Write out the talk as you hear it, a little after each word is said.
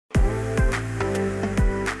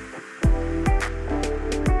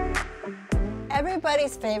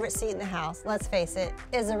Everybody's favorite seat in the house, let's face it,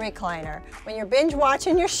 is a recliner. When you're binge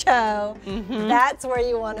watching your show, that's where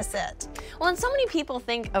you want to sit. Well, and so many people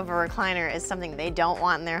think of a recliner as something they don't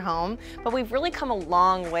want in their home, but we've really come a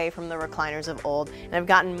long way from the recliners of old and have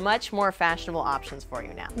gotten much more fashionable options for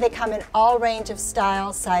you now. They come in all range of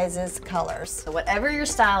styles, sizes, colors. So whatever your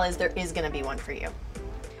style is, there is going to be one for you.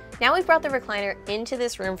 Now we've brought the recliner into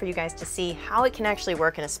this room for you guys to see how it can actually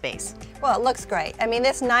work in a space. Well, it looks great. I mean,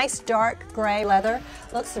 this nice dark gray leather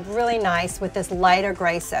looks really nice with this lighter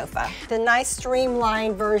gray sofa. The nice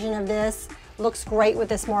streamlined version of this looks great with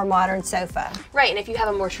this more modern sofa. Right, and if you have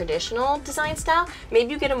a more traditional design style,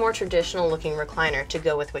 maybe you get a more traditional looking recliner to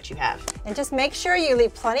go with what you have. And just make sure you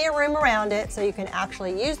leave plenty of room around it so you can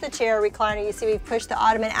actually use the chair recliner. You see we've pushed the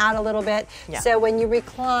ottoman out a little bit, so when you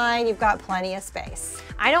recline, you've got plenty of space.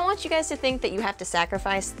 I don't want you guys to think that you have to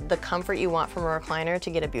sacrifice the comfort you want from a recliner to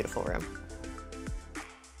get a beautiful room.